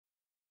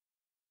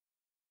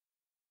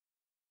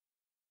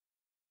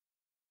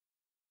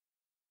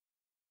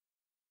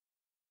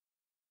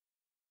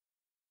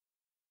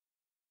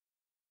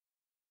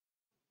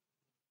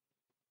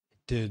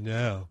Did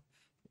now.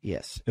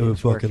 Yes. And we're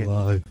it's fucking working.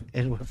 live.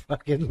 And we're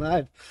fucking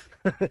live.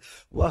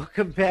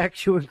 Welcome back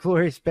to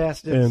Inglorious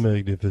Bastards. And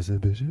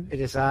Magnificent Bishop. It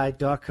is I,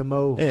 Doc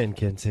Camo. And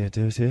Ken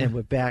Santos here. And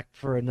we're back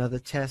for another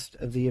test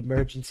of the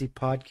emergency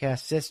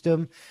podcast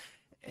system.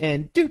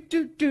 And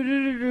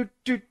the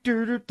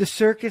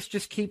circus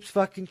just keeps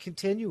fucking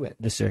continuing.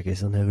 The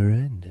circus will never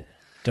end.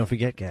 Don't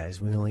forget,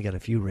 guys, we only got a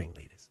few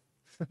ringleaders.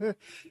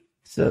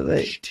 So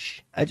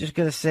I just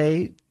gotta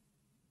say,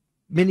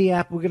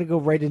 Minneapolis. We're gonna go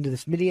right into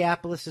this.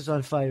 Minneapolis is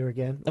on fire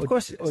again. Of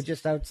course it is. Or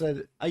just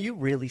outside. Are you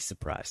really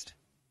surprised?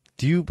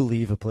 Do you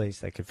believe a place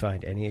that could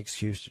find any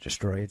excuse to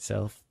destroy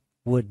itself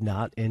would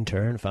not, in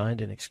turn, find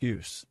an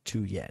excuse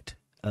to yet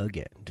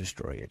again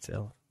destroy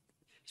itself?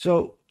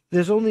 So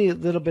there's only a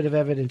little bit of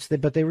evidence there,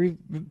 but they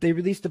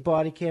released the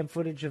body cam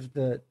footage of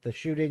the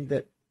shooting,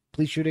 that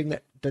police shooting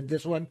that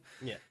this one.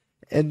 Yeah.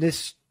 And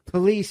this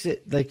police,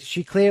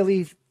 she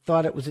clearly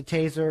thought it was a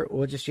taser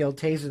or just yelled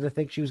taser to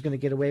think she was going to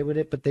get away with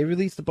it. But they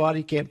released the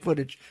body cam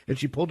footage, and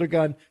she pulled her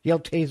gun,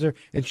 yelled taser,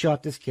 and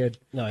shot this kid.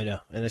 No, I know.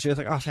 And then she was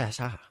like, oh, shit.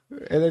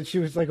 And then she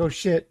was like, oh,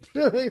 shit.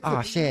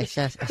 Oh, shit.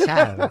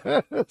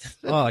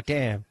 Oh,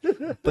 damn.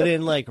 But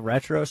in,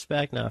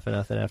 retrospect, not for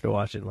nothing, after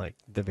watching,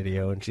 the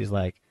video, and she's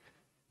like,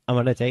 I'm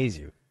going to tase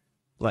you.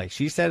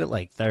 She said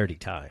it, 30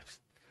 times.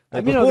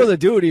 Before the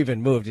dude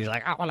even moved, he's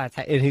like, I want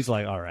to, and he's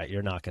like, all right,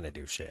 you're not going to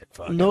do shit.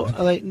 Fuck no,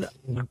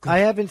 I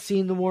haven't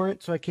seen the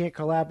warrant, so I can't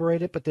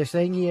collaborate it, but they're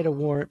saying he had a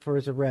warrant for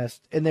his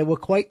arrest, and they were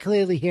quite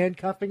clearly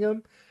handcuffing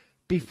him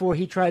before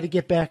he tried to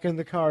get back in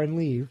the car and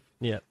leave.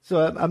 Yeah.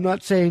 So I'm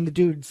not saying the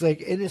dude's,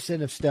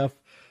 innocent of stuff,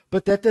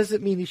 but that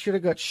doesn't mean he should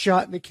have got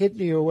shot in the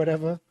kidney or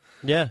whatever.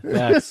 Yeah,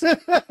 facts.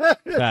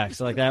 Facts.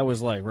 That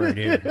was, right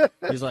here.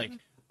 He's like,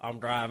 I'm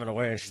driving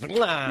away, and she's like,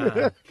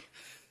 nah.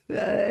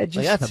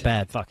 That's a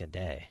bad fucking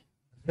day.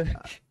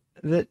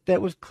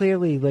 That was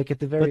clearly at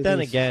the very. But then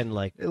least, again,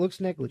 it looks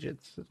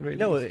negligence.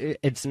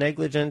 It's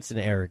negligence and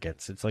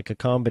arrogance. It's a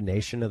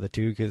combination of the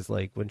two. Because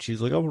when she's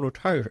like, "I'm gonna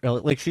retire,"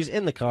 she's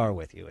in the car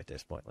with you at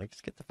this point.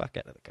 Just get the fuck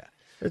out of the car.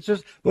 It's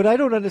just what I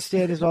don't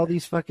understand is all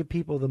these fucking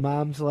people. The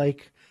mom's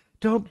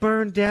don't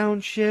burn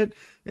down shit,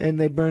 and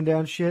they burn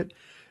down shit.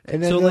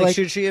 And then so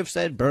should she have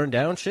said burn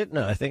down shit?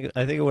 No, I think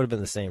it would have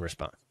been the same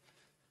response.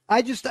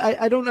 I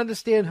don't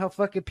understand how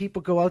fucking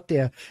people go out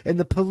there and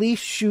the police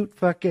shoot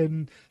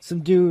fucking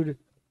some dude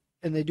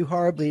and they do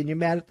horribly and you're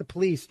mad at the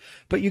police,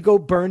 but you go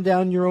burn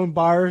down your own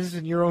bars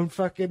and your own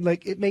fucking,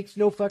 it makes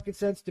no fucking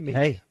sense to me.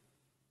 Hey,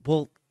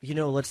 well,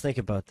 let's think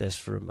about this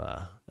from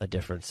a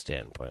different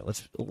standpoint.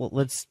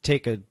 Let's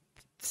take a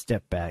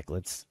step back.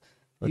 Let's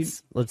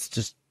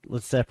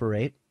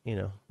separate,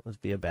 let's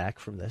be back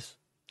from this.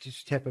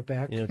 Just step it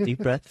back. Deep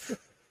breath.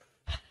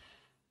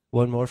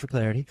 One more for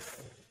clarity.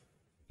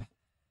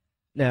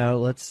 Now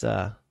let's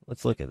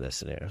look at this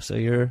scenario. So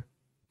you're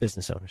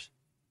business owners.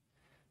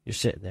 You're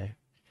sitting there.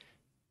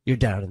 You're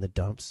down in the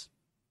dumps.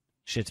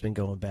 Shit's been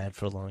going bad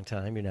for a long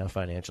time. You're now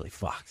financially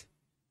fucked.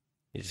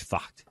 You're just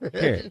fucked.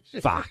 Here,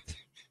 fucked.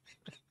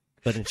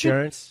 But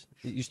insurance,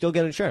 you still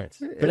get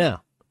insurance. For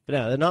now.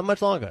 Not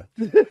much longer.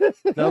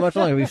 Not much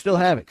longer. We still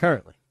have it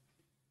currently.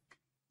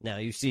 Now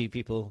you see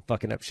people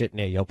fucking up shit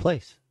near your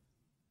place.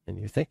 And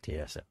you think to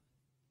yourself,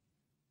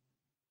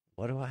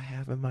 what do I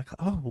have in my car?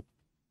 Oh,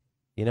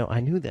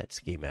 I knew that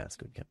ski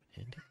mask would come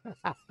in handy.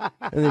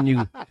 And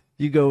then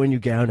you go and you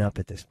gown up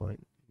at this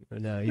point.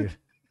 Now you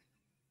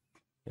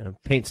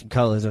paint some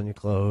colors on your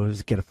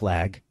clothes, get a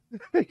flag,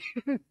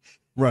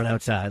 run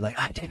outside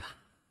I did.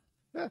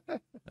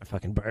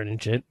 Fucking burning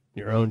shit,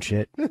 your own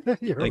shit.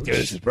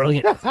 This is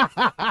brilliant.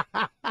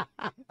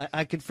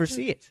 I could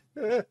foresee it.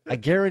 I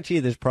guarantee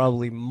there's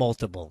probably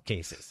multiple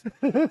cases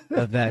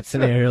of that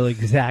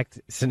exact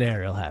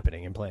scenario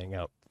happening and playing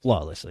out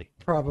flawlessly.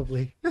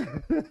 Probably.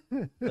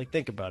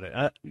 Think about it.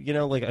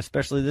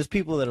 Especially there's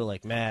people that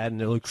are mad and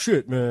they're like,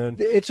 shit, man.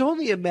 It's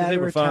only a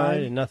matter of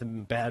time. And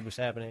nothing bad was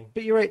happening.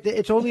 But you're right.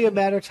 It's only a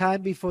matter of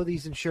time before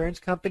these insurance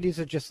companies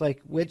are just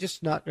we're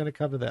just not going to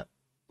cover that.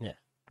 Yeah.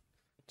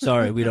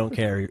 Sorry, we don't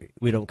care.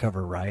 We don't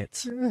cover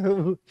riots.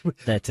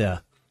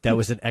 That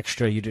was an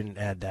extra. You didn't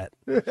add that.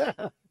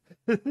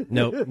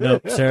 No,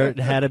 sir. It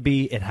had to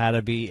be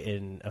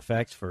in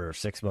effect for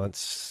 6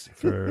 months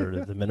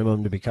for the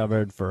minimum to be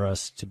covered for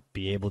us to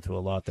be able to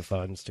allot the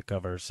funds to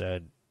cover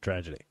said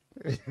tragedy.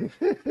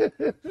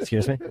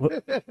 Excuse me?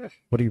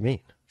 What do you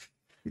mean?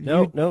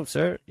 No,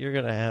 sir. You're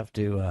gonna have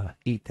to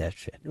eat that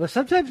shit. Well,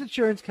 sometimes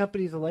insurance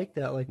companies are like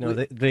that. No,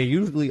 they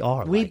usually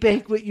are. We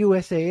bank with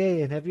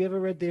USAA, and have you ever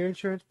read their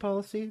insurance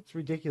policy? It's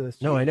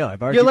ridiculous. No, I know.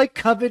 You're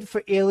covered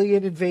for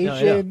alien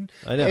invasion.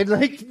 I know.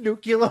 And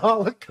nuclear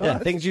holocaust. Yeah,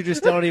 things you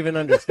just don't even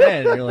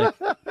understand. And you're like,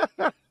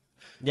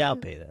 yeah, I'll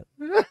pay that.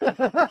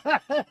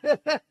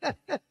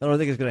 I don't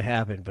think it's gonna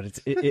happen, but it's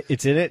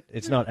in it.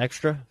 It's not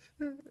extra.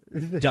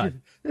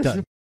 Done.